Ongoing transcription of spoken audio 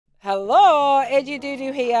Hello, AJ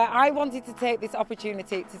Doodoo here. I wanted to take this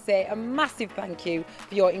opportunity to say a massive thank you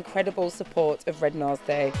for your incredible support of Red Nose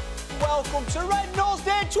Day. Welcome to Red Nose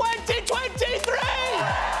Day 2023!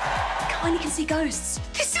 Kind of can see ghosts.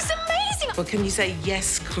 This is amazing! Well, can you say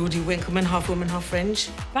yes, Claudie Winkleman, half woman, half French?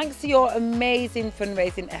 Thanks to your amazing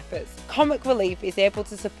fundraising efforts, Comic Relief is able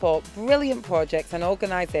to support brilliant projects and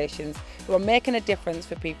organisations who are making a difference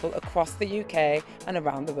for people across the UK and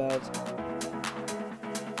around the world.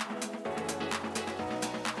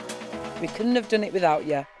 We couldn't have done it without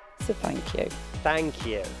you, so thank you. Thank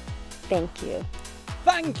you. Thank you.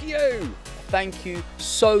 Thank you. Thank you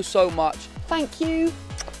so much. Thank you.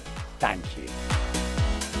 Thank you.